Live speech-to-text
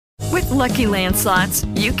Lucky Land Slots,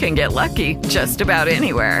 you can get lucky just about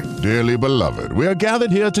anywhere. Dearly beloved, we are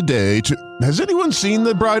gathered here today to... Has anyone seen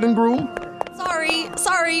the bride and groom?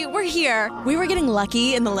 Sorry, we're here. We were getting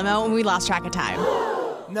lucky in the limo and we lost track of time.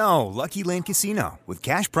 No, Lucky Land Casino, with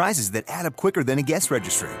cash prizes that add up quicker than a guest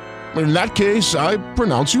registry. In that case, I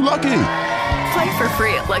pronounce you lucky. Play for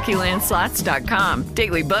free at LuckyLandSlots.com.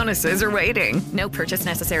 Daily bonuses are waiting. No purchase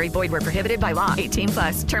necessary. Void where prohibited by law.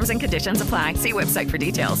 18+. Terms and conditions apply. See website for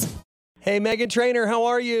details. Hey, Meghan Trainor, how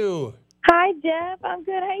are you? Hi, Jeff. I'm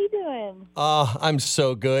good. How you doing? I'm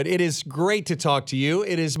so good. It is great to talk to you.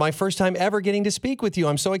 It is my first time ever getting to speak with you.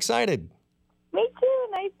 I'm so excited. Me too.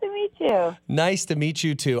 Nice to meet you. Nice to meet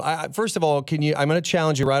you, too. First of all, I'm going to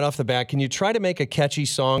challenge you right off the bat. Can you try to make a catchy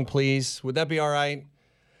song, please? Would that be all right?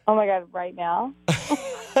 Oh, my God. Right now?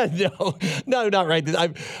 No, not right.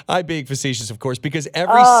 I'm being facetious, of course, because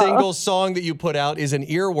every single song that you put out is an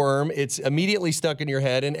earworm. It's immediately stuck in your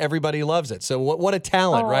head, and everybody loves it. So what a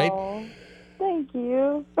talent, right? Thank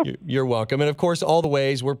you. You're welcome. And, of course, all the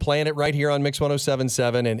ways. We're playing it right here on Mix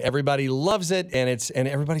 107.7, and everybody loves it. And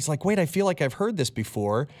everybody's like, wait, I feel like I've heard this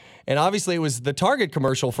before. And obviously it was the Target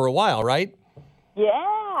commercial for a while, right? Yeah.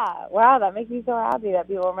 Wow, that makes me so happy that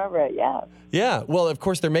people remember it. Yeah. Yeah. Well, of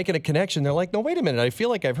course, they're making a connection. They're like, no, wait a minute. I feel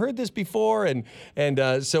like I've heard this before. And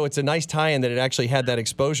so it's a nice tie-in that it actually had that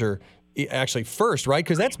exposure actually first, right?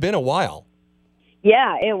 Because that's been a while.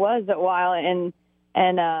 Yeah, it was a while. And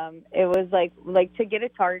it was like to get a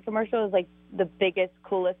Target commercial is like the biggest,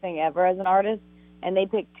 coolest thing ever as an artist. And they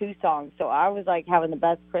picked 2 songs. So I was like having the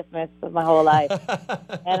best Christmas of my whole life.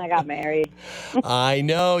 And I got married. I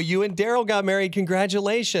know. You and Daryl got married.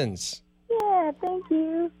 Congratulations. Yeah, thank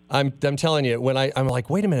you. I'm telling you, when I'm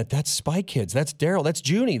like, wait a minute, that's Spy Kids. That's Daryl. That's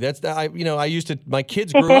Junie. I used to, my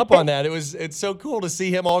kids grew up on that. It's so cool to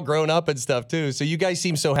see him all grown up and stuff too. So you guys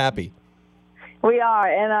seem so happy. We are.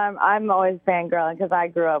 And I'm always fangirling because I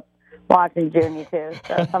grew up watching Junie too.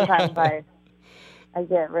 So sometimes I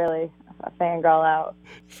get really fangirl out.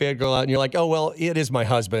 Fangirl out, and you're like, oh, well, it is my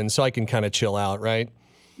husband, so I can kind of chill out, right?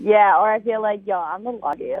 Yeah, or I feel like, yo, I'm the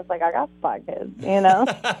luckiest. Like, I got Spy Kids, you know?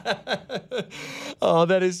 Oh,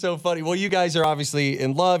 that is so funny. Well, you guys are obviously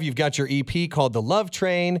in love. You've got your EP called The Love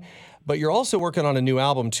Train, but you're also working on a new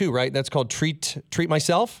album, too, right? That's called Treat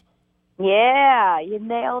Myself? Yeah, you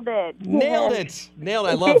nailed it. Nailed it.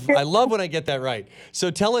 I love when I get that right.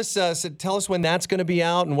 So tell us when that's going to be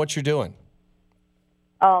out and what you're doing.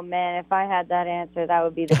 Oh, man, if I had that answer, that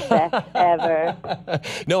would be the best ever.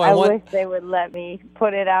 No, I wish they would let me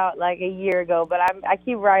put it out like a year ago, but I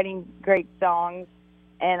keep writing great songs,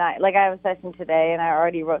 and I have a session today, and I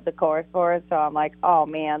already wrote the chorus for it, so I'm like, oh,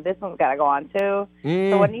 man, this one's got to go on, too.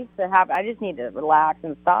 So what needs to happen, I just need to relax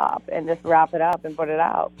and stop and just wrap it up and put it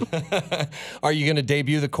out. Are you going to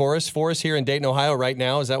debut the chorus for us here in Dayton, Ohio right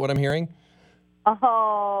now? Is that what I'm hearing?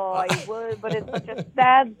 Oh, I would, but it's such a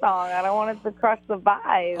sad song. I don't want it to crush the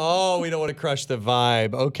vibe. Oh, we don't want to crush the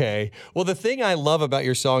vibe. Okay. Well, the thing I love about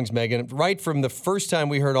your songs, Meghan, right from the first time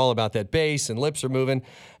we heard all about that bass and Lips Are Moving,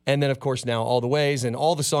 and then, of course, now All the Ways and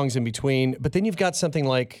all the songs in between, but then you've got something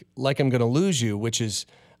like I'm Gonna Lose You, which is,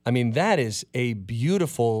 I mean, that is a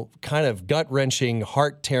beautiful, kind of gut-wrenching,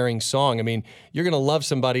 heart-tearing song. I mean, you're going to love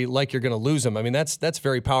somebody like you're going to lose them. I mean, that's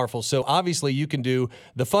very powerful. So obviously you can do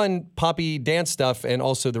the fun, poppy dance stuff and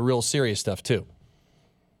also the real serious stuff too.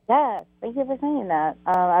 Yes, thank you for saying that.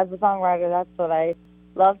 As a songwriter, that's what I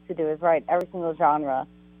love to do, is write every single genre.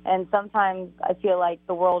 And sometimes I feel like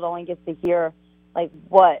the world only gets to hear like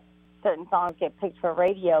what certain songs get picked for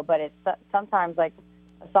radio, but it's sometimes like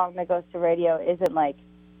a song that goes to radio isn't like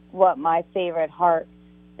what my favorite heart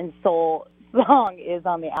and soul song is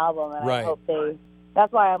on the album, and right. I hope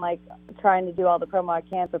that's why I'm like trying to do all the promo I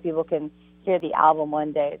can so people can hear the album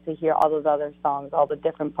one day, to hear all those other songs, all the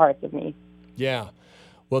different parts of me. Yeah.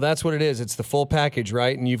 Well, that's what it is. It's the full package,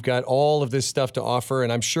 right? And you've got all of this stuff to offer,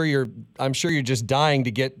 and I'm sure you're just dying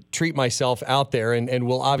to get Treat Myself out there, and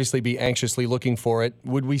we'll obviously be anxiously looking for it.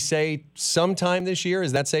 Would we say sometime this year?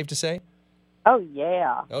 Is that safe to say? Oh,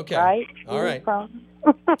 yeah. Okay. Right? All right.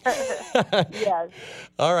 Yes.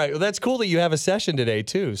 All right. Well, that's cool that you have a session today,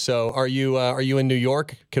 too. So are you in New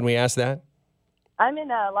York? Can we ask that? I'm in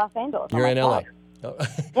Los Angeles. You're in L.A. Oh.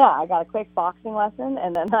 Yeah, I got a quick boxing lesson,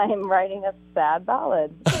 and then I'm writing a sad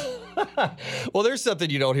ballad. Well, there's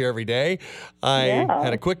something you don't hear every day. I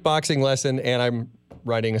had a quick boxing lesson, and I'm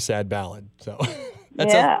writing a sad ballad. So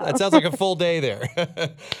that sounds like a full day there.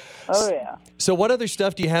 Oh, yeah. So what other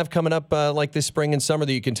stuff do you have coming up like this spring and summer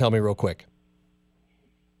that you can tell me real quick?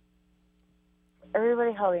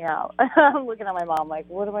 Everybody help me out. I'm looking at my mom like,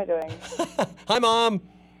 what am I doing? Hi, Mom.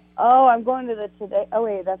 Oh, I'm going to the Today. Oh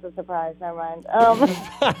wait, that's a surprise. Never mind.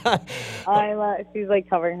 She's like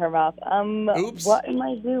covering her mouth. Oops. What am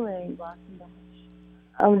I doing?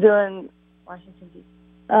 I'm doing Washington D.C.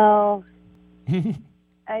 Oh.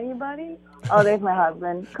 Anybody? Oh, there's my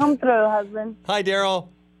husband. Come through, husband. Hi, Daryl.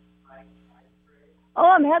 Oh,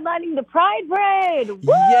 I'm headlining the Pride Parade. Woo!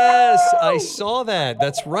 Yes, I saw that.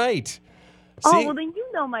 That's right. Oh, See? well, then you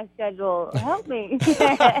know my schedule. Help me.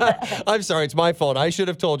 I'm sorry, it's my fault. I should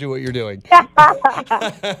have told you what you're doing.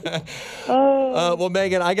 Well,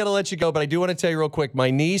 Megan, I got to let you go, but I do want to tell you real quick.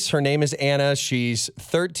 My niece, her name is Anna. She's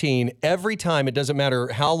 13. Every time, it doesn't matter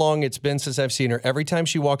how long it's been since I've seen her, every time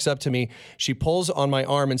she walks up to me, she pulls on my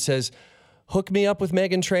arm and says, hook me up with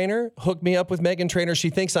Meghan Trainor. Hook me up with Meghan Trainor.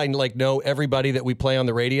 She thinks I know everybody that we play on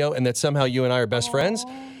the radio and that somehow you and I are best friends.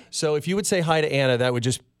 So if you would say hi to Anna, that would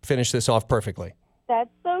just finish this off perfectly. That's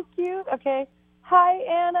so cute. Okay. Hi,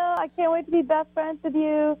 Anna. I can't wait to be best friends with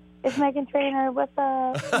you. It's Meghan Trainor. What's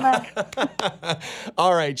up?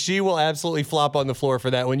 All right. She will absolutely flop on the floor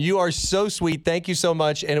for that one. You are so sweet. Thank you so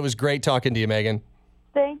much. And it was great talking to you, Megan.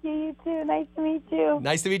 Thank you. You too. Nice to meet you.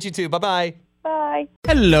 Nice to meet you too. Bye-bye. Bye.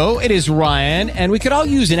 Hello, it is Ryan, and we could all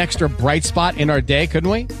use an extra bright spot in our day, couldn't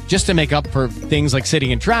we? Just to make up for things like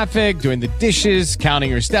sitting in traffic, doing the dishes,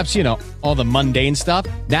 counting your steps, all the mundane stuff.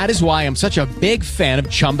 That is why I'm such a big fan of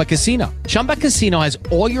Chumba Casino. Chumba Casino has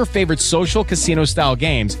all your favorite social casino-style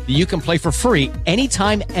games that you can play for free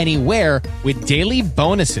anytime, anywhere with daily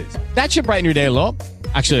bonuses. That should brighten your day a little.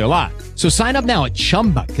 Actually, a lot. So sign up now at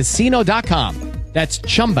ChumbaCasino.com. That's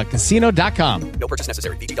ChumbaCasino.com. No purchase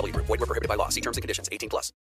necessary. VGW Group. Void where prohibited by law. See terms and conditions. 18+.